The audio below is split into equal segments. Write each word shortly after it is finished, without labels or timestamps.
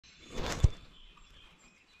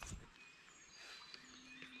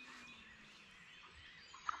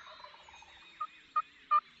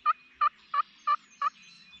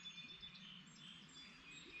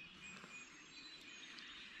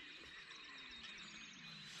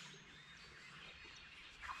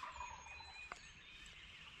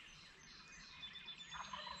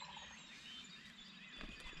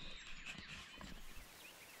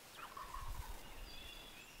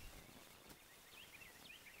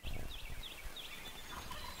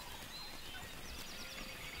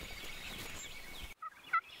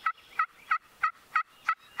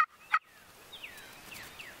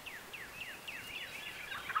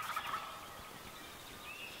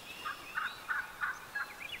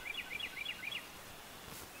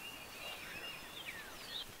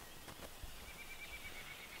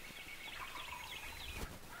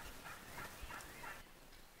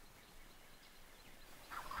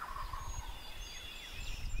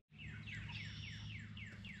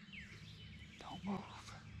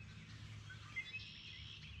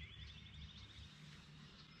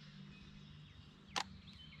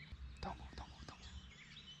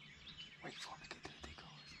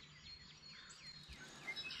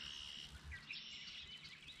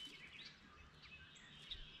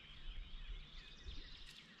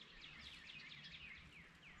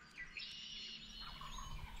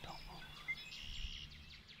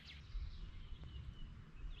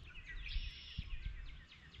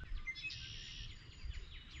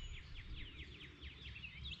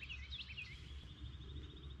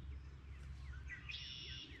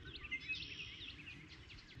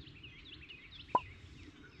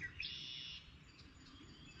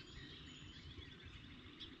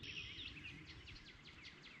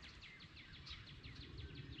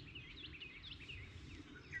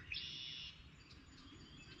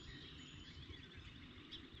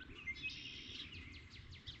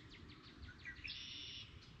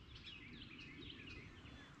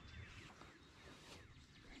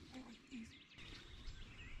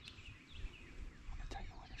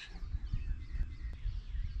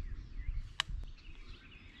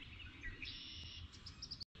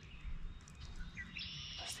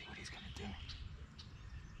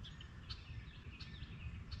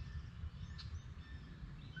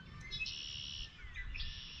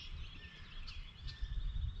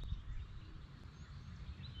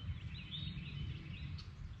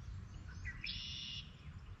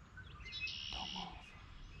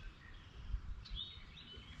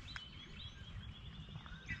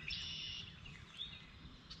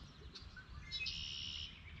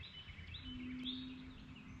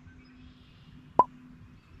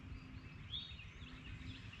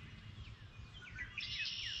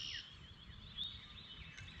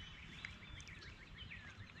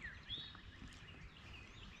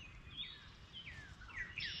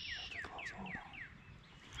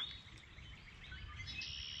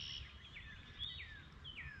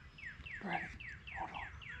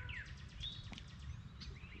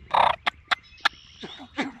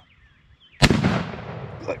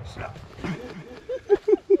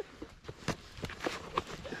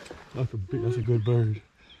That's a good bird.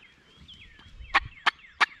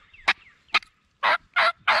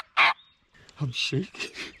 I'm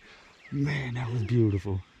shaking. Man, that was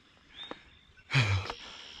beautiful.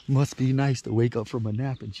 Must be nice to wake up from a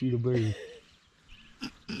nap and shoot a bird.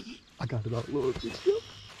 I got it out, Lord.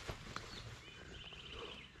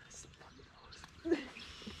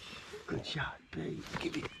 Good shot, babe.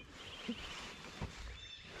 Give it.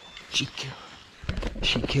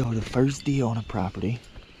 She killed the first deer on the property.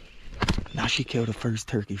 Now she killed the first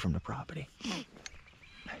turkey from the property.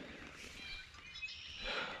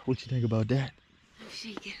 What you think about that? I'm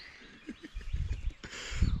shaking.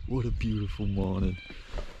 What a beautiful morning.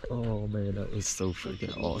 Oh man, that was so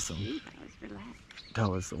freaking awesome. That was relaxed. That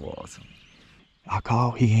was so awesome. I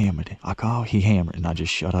called, he hammered it. I called, he hammered, and I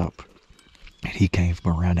just shut up. And he came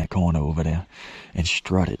from around that corner over there and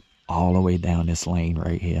strutted all the way down this lane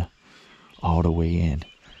right here, all the way in.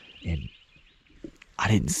 And I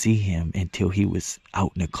didn't see him until he was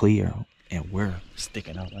out in the clear, and we're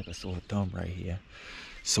sticking out like a sore thumb right here.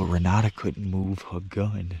 So Renata couldn't move her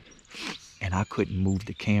gun, and I couldn't move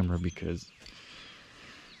the camera because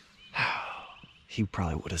he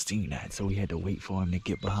probably would have seen that. So we had to wait for him to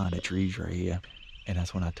get behind the trees right here. And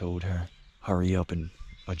that's when I told her, hurry up and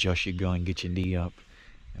adjust your gun, get your knee up.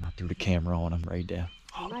 And I threw the camera on him right there.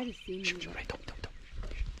 You might have seen me. Don't.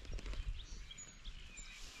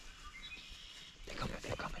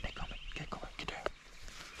 They're coming. Get going, get there.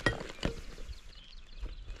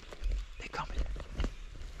 They're coming.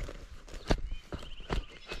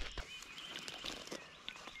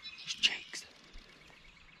 It's Jake's.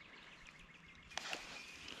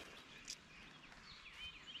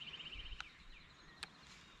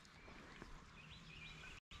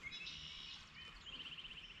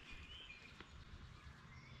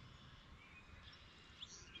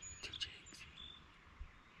 Two Jakes.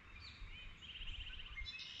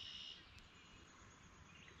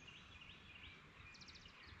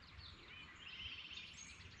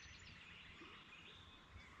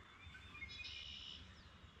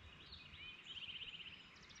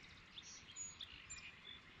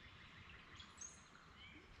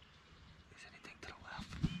 Is anything to the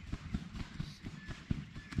left?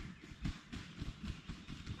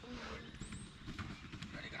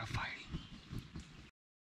 Are they gonna fight?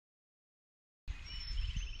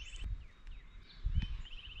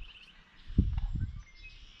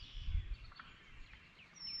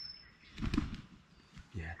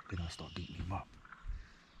 Yeah, they're gonna start beating him up.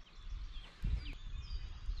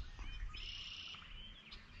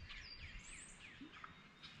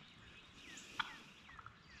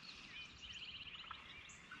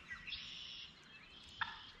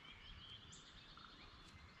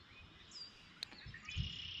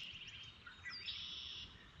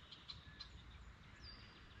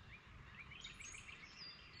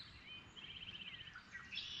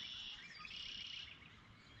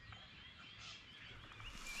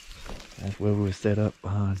 That's where we were set up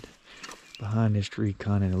behind this tree,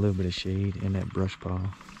 kind of in a little bit of shade in that brush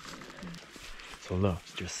pile. So look,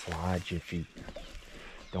 just slide your feet.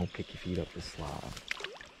 Don't pick your feet up, just slide.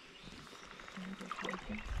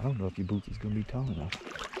 I don't know if your boots is gonna be tall enough.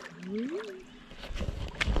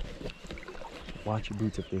 Watch your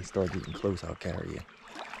boots. If they start getting close, I'll carry you.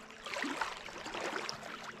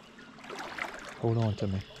 Hold on to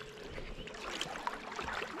me.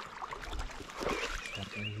 Step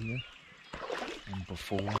right here. And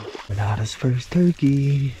before Renata's first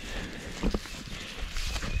turkey.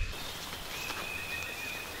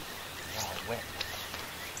 Oh, wet.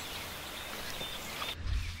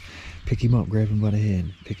 Pick him up, grab him by the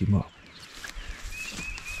head, pick him up.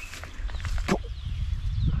 Go.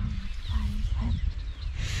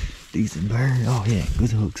 Decent bird. Oh yeah,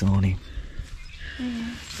 good hooks on him.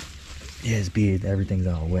 Yeah, his beard, everything's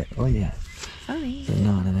all wet. Oh yeah. Sorry. It's a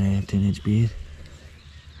 9.5, 10-inch beard.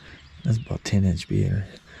 That's about 10-inch beard.